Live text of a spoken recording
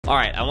All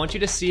right, I want you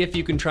to see if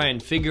you can try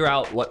and figure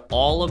out what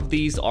all of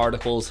these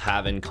articles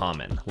have in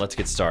common. Let's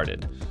get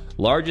started.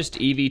 Largest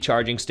EV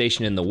charging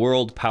station in the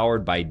world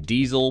powered by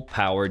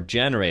diesel-powered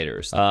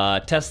generators.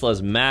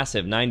 Tesla's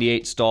massive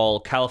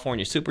 98-stall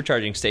California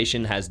supercharging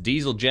station has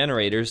diesel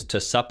generators to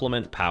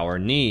supplement power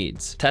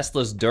needs.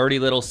 Tesla's dirty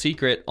little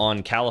secret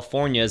on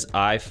California's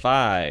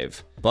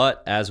I-5.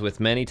 But as with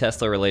many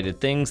Tesla-related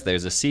things,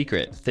 there's a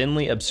secret,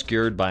 thinly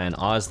obscured by an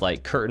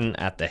Oz-like curtain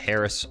at the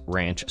Harris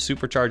Ranch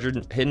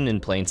supercharger, hidden in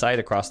plain sight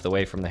across the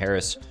way from the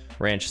Harris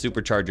Ranch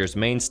supercharger's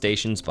main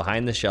stations.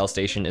 Behind the Shell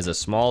station is a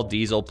small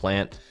diesel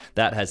plant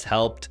that has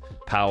helped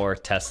power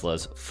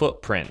Tesla's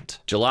footprint.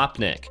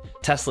 Jalopnik,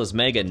 Tesla's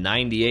mega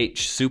 90H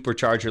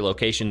supercharger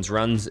locations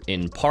runs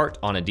in part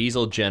on a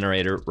diesel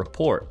generator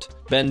report.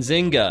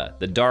 Benzinga,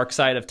 the dark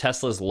side of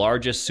Tesla's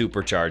largest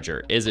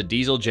supercharger. Is a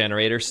diesel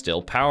generator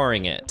still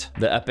powering it?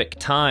 The Epic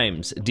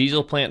Times,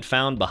 diesel plant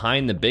found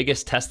behind the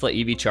biggest Tesla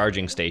EV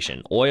charging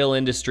station. Oil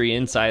industry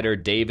insider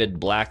David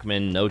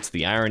Blackman notes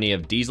the irony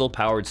of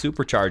diesel-powered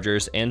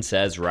superchargers and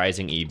says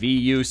rising EV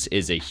use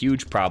is a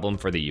huge problem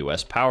for the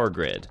US power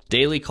grid.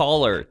 Daily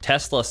Caller,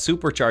 Tesla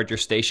supercharger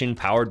station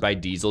powered by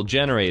diesel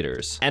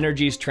generators.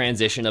 Energy's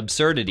transition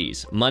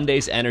absurdities.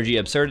 Monday's energy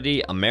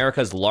absurdity,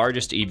 America's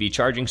largest EV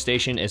charging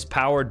station is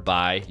powered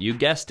by, you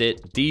guessed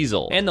it,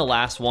 diesel. And the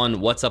last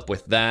one, what's up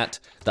with that?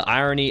 The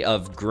irony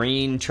of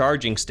green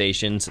charging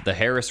stations. The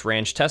Harris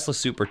Ranch Tesla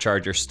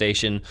supercharger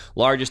station,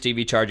 largest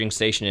EV charging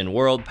station in the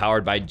world,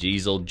 powered by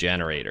diesel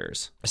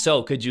generators.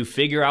 So could you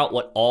figure out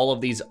what all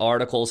of these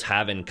articles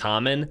have in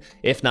common?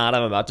 If not,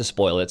 I'm about to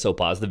spoil it, so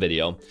pause the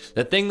video.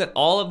 The thing that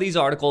all of these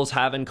articles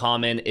have in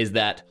common is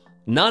that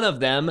none of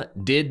them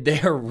did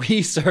their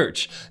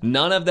research.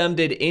 None of them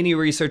did any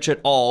research at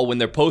all when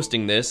they're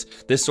posting this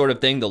sort of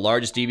thing, the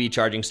largest EV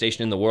charging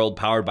station in the world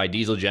powered by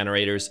diesel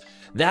generators.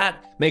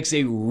 That makes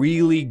a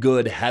really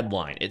good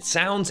headline. It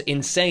sounds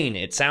insane.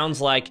 It sounds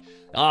like,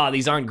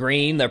 these aren't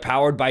green, they're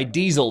powered by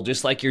diesel,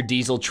 just like your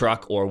diesel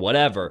truck or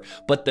whatever.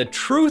 But the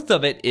truth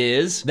of it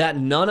is that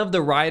none of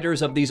the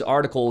writers of these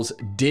articles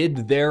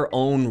did their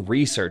own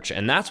research.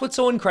 And that's what's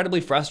so incredibly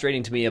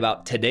frustrating to me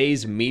about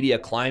today's media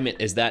climate,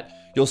 is that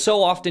you'll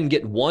so often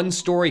get one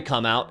story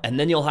come out and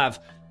then you'll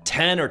have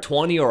 10 or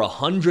 20 or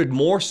 100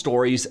 more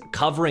stories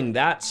covering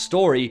that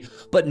story,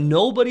 but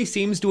nobody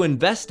seems to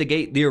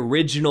investigate the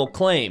original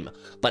claim.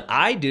 But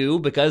I do,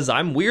 because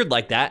I'm weird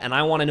like that and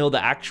I want to know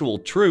the actual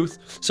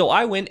truth. So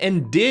I went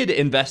and did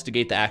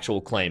investigate the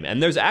actual claim,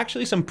 and there's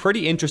actually some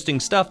pretty interesting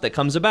stuff that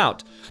comes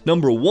about.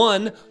 Number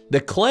one,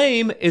 the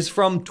claim is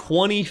from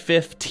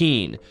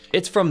 2015.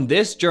 It's from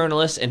this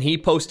journalist, and he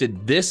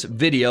posted this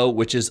video,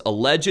 which is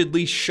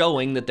allegedly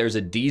showing that there's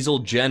a diesel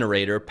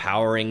generator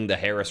powering the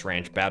Harris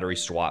Ranch battery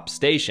swap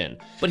station.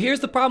 But here's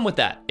the problem with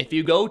that. If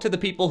you go to the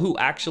people who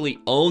actually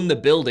own the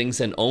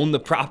buildings and own the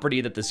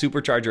property that the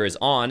supercharger is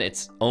on,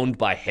 it's owned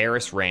by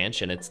Harris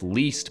Ranch and it's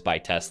leased by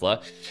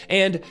Tesla.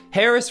 And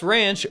Harris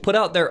Ranch put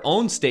out their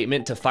own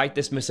statement to fight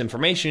this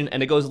misinformation,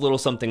 and it goes a little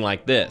something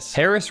like this.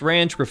 Harris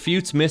Ranch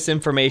refutes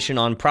misinformation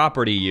on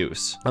property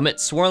use. Amid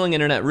swirling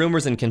internet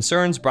rumors and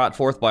concerns brought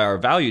forth by our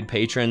valued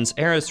patrons,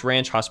 Harris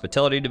Ranch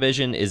Hospitality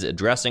Division is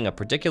addressing a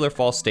particular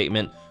false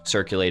statement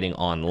circulating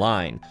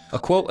online. A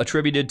quote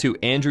attributed to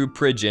Andrew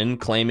Pridgeon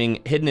claiming,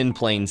 hidden in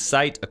plain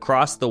sight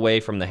across the way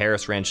from the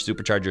Harris Ranch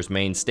supercharger's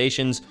main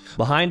stations,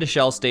 behind a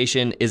Shell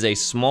station is a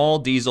small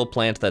diesel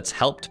plant that's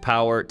helped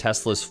power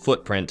Tesla's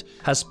footprint,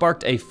 has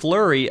sparked a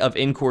flurry of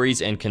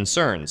inquiries and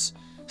concerns.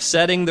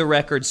 Setting the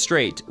record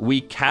straight,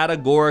 we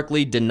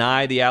categorically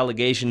deny the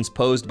allegations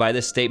posed by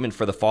this statement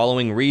for the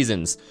following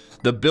reasons.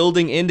 The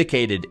building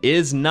indicated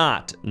is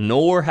not,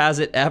 nor has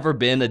it ever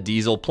been, a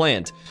diesel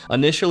plant.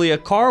 Initially a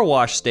car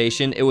wash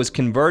station, it was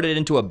converted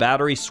into a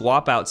battery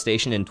swap-out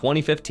station in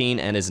 2015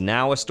 and is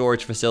now a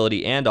storage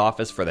facility and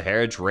office for the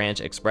Harris Ranch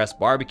Express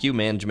barbecue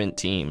management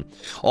team.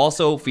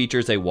 Also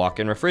features a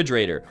walk-in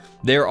refrigerator.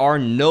 There are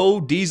no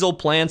diesel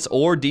plants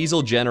or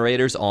diesel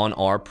generators on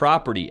our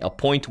property, a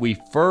point we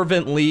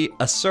fervently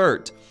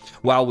assert.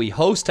 While we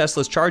host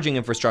Tesla's charging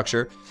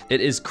infrastructure, it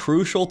is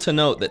crucial to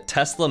note that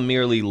Tesla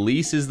merely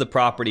leases the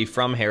property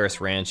from Harris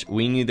Ranch.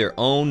 We neither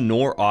own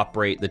nor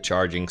operate the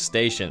charging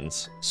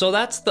stations. So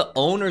that's the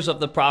owners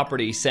of the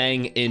property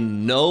saying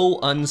in no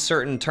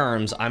uncertain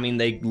terms, I mean,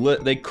 they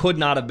could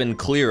not have been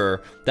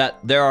clearer, that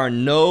there are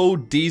no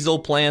diesel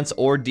plants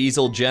or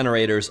diesel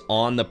generators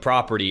on the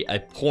property, a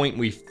point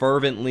we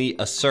fervently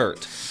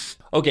assert.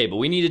 Okay, but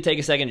we need to take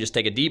a second, just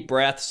take a deep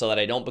breath so that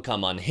I don't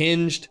become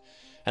unhinged.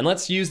 And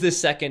let's use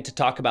this second to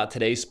talk about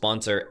today's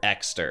sponsor,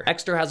 Exter.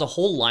 Exter has a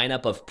whole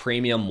lineup of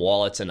premium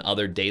wallets and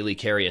other daily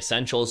carry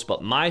essentials,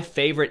 but my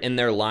favorite in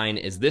their line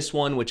is this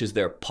one, which is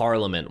their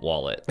Parliament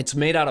wallet. It's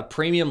made out of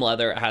premium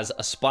leather, it has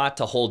a spot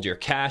to hold your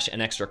cash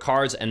and extra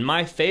cards, and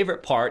my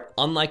favorite part,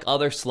 unlike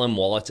other slim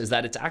wallets, is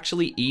that it's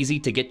actually easy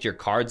to get your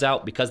cards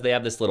out because they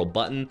have this little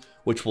button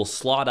which will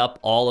slot up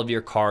all of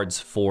your cards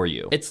for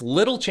you. It's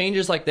little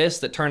changes like this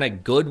that turn a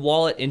good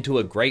wallet into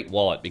a great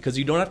wallet, because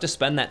you don't have to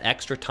spend that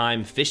extra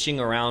time fishing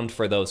around around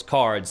for those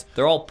cards,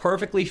 they're all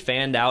perfectly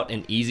fanned out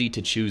and easy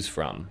to choose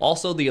from.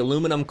 Also, the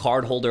aluminum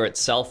card holder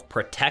itself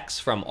protects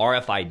from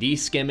RFID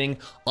skimming,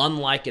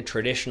 unlike a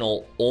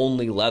traditional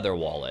only leather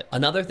wallet.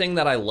 Another thing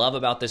that I love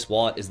about this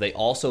wallet is they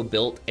also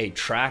built a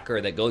tracker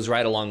that goes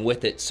right along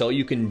with it, so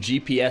you can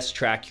GPS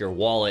track your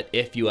wallet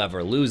if you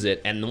ever lose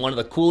it. And one of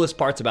the coolest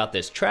parts about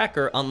this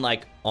tracker,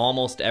 unlike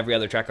almost every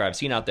other tracker I've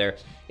seen out there,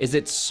 is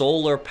it's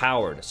solar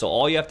powered. So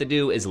all you have to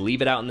do is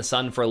leave it out in the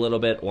sun for a little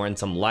bit or in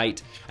some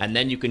light, and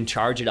then you can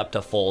charge it up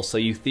to full. So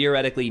you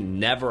theoretically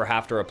never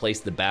have to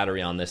replace the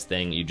battery on this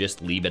thing. You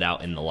just leave it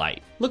out in the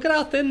light. Look at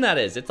how thin that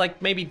is. It's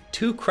like maybe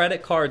 2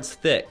 credit cards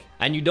thick.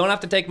 And you don't have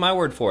to take my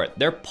word for it.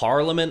 Their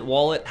Parliament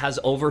wallet has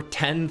over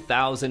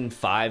 10,000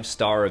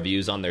 5-star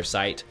reviews on their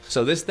site.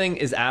 So this thing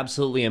is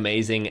absolutely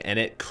amazing, and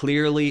it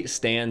clearly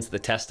stands the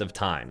test of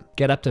time.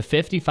 Get up to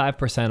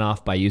 55%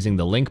 off by using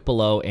the link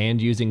below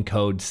and using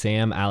code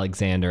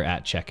Sam.Alexander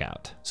at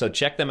checkout. So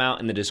check them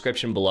out in the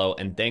description below,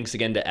 and thanks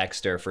again to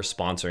Aptera for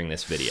sponsoring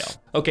this video.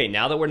 Okay,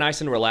 now that we're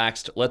nice and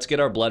relaxed, let's get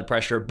our blood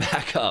pressure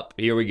back up.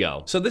 Here we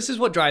go. So this is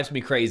what drives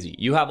me crazy.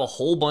 You have a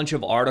whole bunch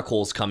of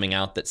articles coming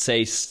out that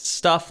say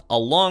stuff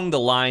along the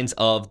lines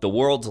of the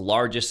world's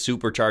largest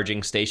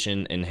supercharging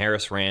station in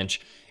Harris Ranch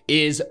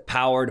is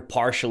powered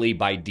partially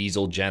by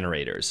diesel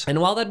generators. And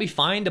while that'd be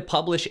fine to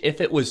publish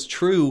if it was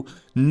true,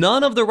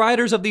 none of the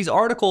writers of these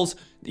articles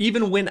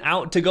even went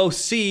out to go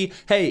see,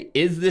 hey,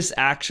 is this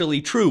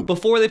actually true?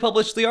 Before they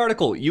published the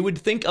article, you would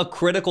think a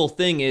critical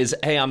thing is,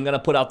 hey, I'm gonna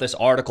put out this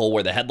article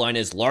where the headline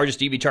is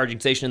largest EV charging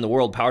station in the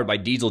world powered by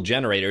diesel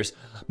generators.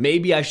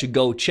 Maybe I should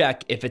go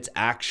check if it's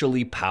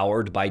actually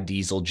powered by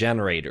diesel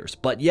generators.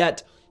 But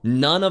yet,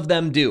 none of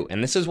them do.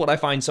 And this is what I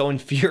find so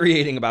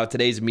infuriating about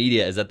today's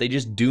media, is that they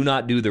just do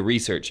not do the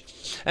research.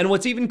 And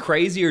what's even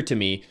crazier to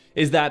me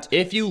is that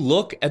if you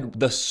look at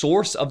the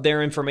source of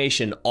their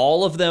information,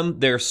 all of them,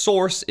 their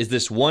source is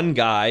this one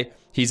guy.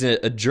 He's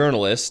a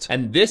journalist,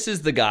 and this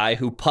is the guy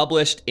who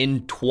published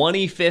in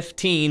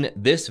 2015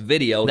 this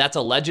video that's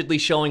allegedly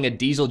showing a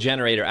diesel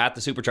generator at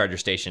the supercharger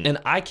station. And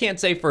I can't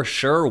say for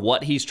sure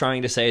what he's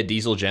trying to say, a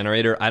diesel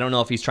generator. I don't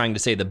know if he's trying to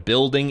say the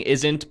building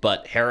isn't,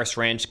 but Harris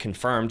Ranch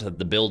confirmed that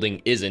the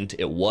building isn't.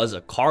 It was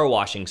a car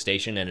washing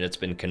station, and it's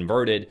been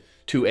converted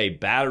to a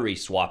battery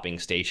swapping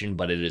station,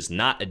 but it is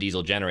not a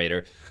diesel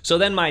generator. So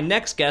then my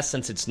next guess,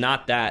 since it's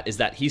not that, is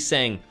that he's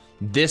saying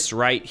this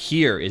right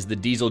here is the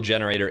diesel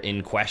generator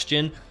in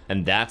question,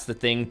 and that's the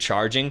thing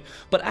charging.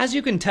 But as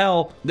you can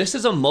tell, this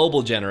is a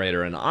mobile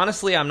generator, and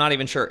honestly, I'm not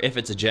even sure if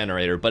it's a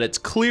generator, but it's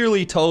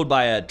clearly towed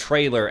by a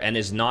trailer and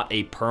is not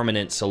a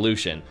permanent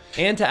solution.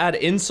 And to add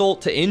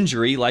insult to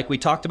injury, like we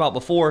talked about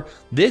before,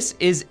 this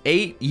is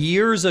 8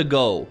 years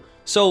ago.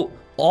 So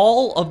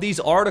all of these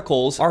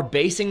articles are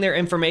basing their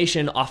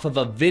information off of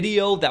a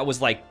video that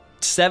was like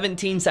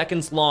 17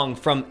 seconds long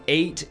from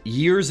 8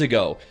 years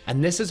ago.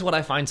 And this is what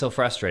I find so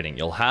frustrating.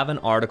 You'll have an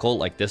article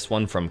like this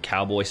one from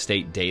Cowboy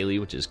State Daily,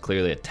 which is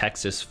clearly a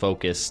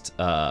Texas-focused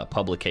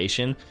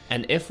publication.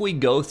 And if we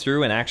go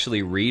through and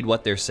actually read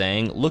what they're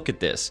saying, look at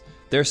this.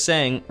 They're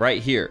saying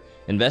right here,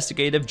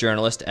 investigative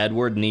journalist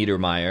Edward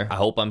Niedermeyer, I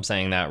hope I'm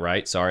saying that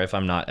right, sorry if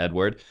I'm not,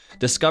 Edward,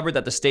 discovered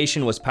that the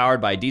station was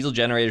powered by diesel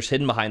generators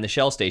hidden behind the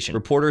Shell station.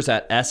 Reporters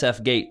at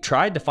SF Gate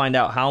tried to find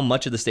out how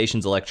much of the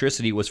station's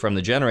electricity was from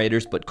the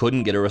generators, but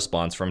couldn't get a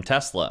response from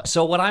Tesla.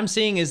 So what I'm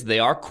seeing is they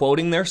are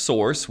quoting their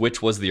source,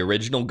 which was the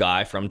original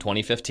guy from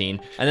 2015,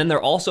 and then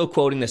they're also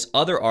quoting this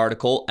other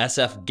article,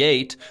 SF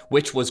Gate,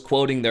 which was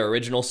quoting their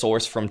original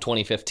source from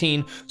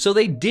 2015. So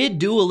they did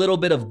do a little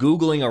bit of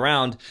Googling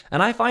around,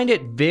 and I find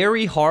it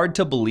very hard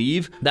to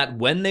believe that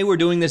when they were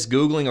doing this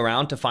Googling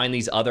around to find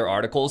these other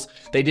articles,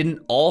 they didn't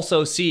also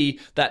see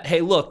that,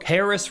 hey, look,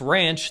 Harris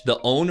Ranch, the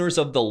owners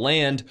of the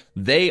land,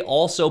 they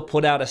also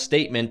put out a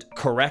statement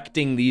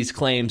correcting these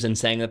claims and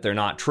saying that they're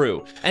not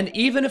true. And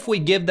even if we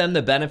give them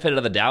the benefit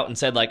of the doubt and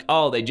said like,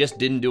 oh, they just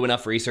didn't do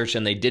enough research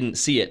and they didn't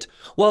see it,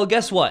 well,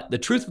 guess what? The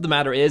truth of the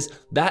matter is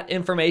that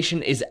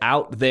information is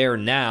out there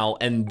now,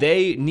 and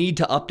they need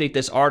to update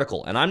this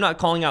article. And I'm not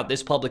calling out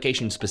this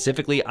publication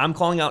specifically, I'm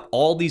calling out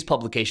all these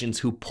publications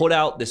who put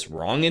out this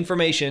wrong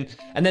information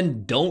and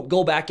then don't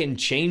go back and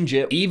change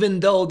it, even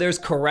though there's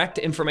correct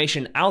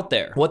information out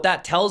there. What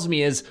that tells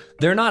me is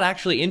they're not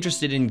actually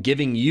interested in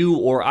giving you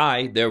or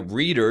I, their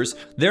readers,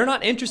 they're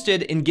not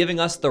interested in giving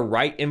us the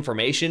right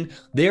information.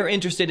 They're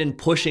interested in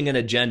pushing an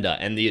agenda.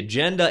 And the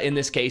agenda in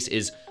this case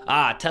is,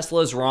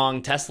 Tesla is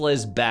wrong, Tesla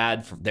is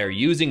bad, they're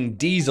using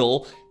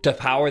diesel to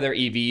power their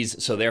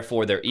EVs, so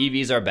therefore their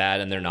EVs are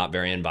bad and they're not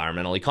very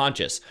environmentally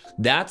conscious.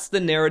 That's the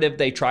narrative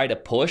they try to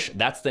push.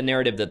 That's the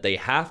narrative that they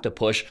have to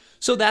push.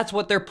 So that's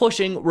what they're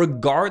pushing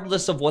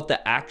regardless of what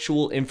the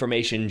actual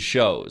information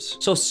shows.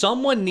 So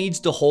someone needs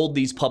to hold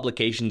these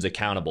publications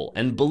accountable.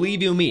 And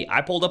believe you me,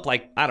 I pulled up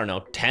like, I don't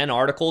know, 10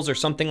 articles or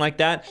something like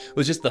that. It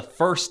was just the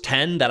first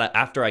 10 that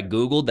after I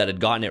Googled that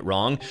had gotten it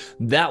wrong.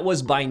 That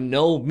was by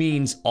no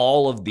means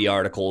all of the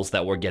articles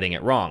that were getting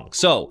it wrong.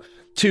 So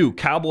 2,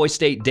 Cowboy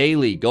State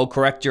Daily, go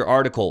correct your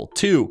article.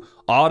 2,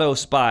 Auto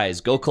Spies,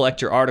 go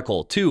correct your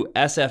article. 2,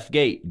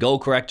 SFGate, go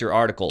correct your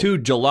article. 2,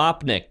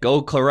 Jalopnik,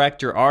 go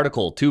correct your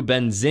article. 2,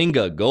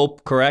 Benzinga, go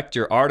correct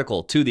your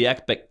article. 2, The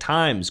Epic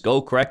Times,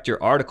 go correct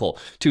your article.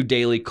 2,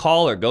 Daily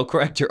Caller, go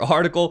correct your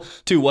article.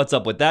 2, What's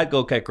Up With That,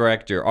 go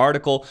correct your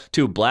article.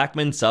 2,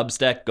 Blackman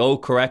Substack, go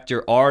correct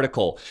your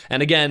article.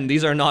 And again,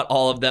 these are not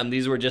all of them.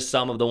 These were just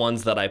some of the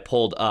ones that I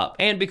pulled up.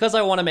 And because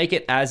I want to make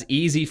it as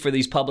easy for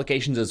these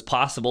publications as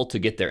possible to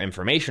get their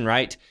information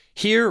right,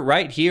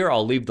 right here,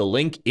 I'll leave the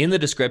link in the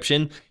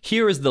description.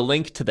 Here is the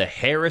link to the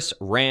Harris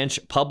Ranch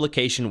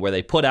publication where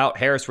they put out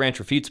Harris Ranch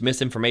refutes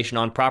misinformation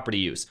on property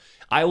use.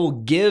 I will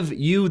give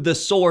you the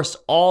source.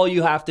 All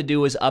you have to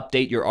do is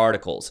update your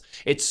articles.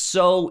 It's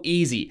so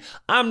easy.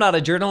 I'm not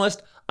a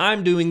journalist.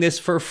 I'm doing this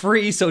for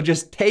free, so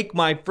just take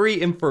my free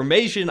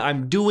information.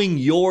 I'm doing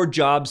your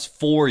jobs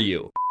for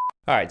you.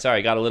 All right,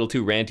 sorry, got a little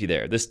too ranty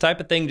there. This type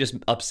of thing just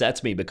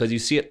upsets me because you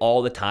see it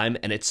all the time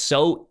and it's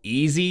so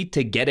easy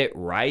to get it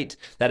right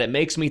that it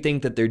makes me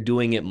think that they're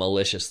doing it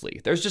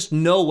maliciously. There's just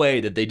no way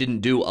that they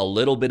didn't do a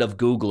little bit of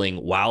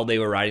Googling while they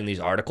were writing these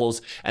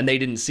articles and they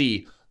didn't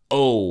see,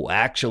 oh,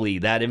 actually,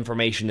 that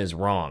information is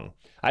wrong.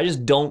 I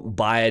just don't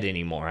buy it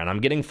anymore, and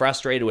I'm getting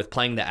frustrated with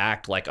playing the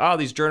act like, oh,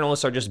 these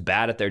journalists are just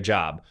bad at their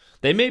job.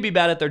 They may be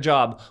bad at their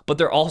job, but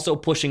they're also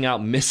pushing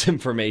out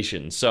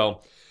misinformation.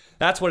 So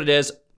that's what it is.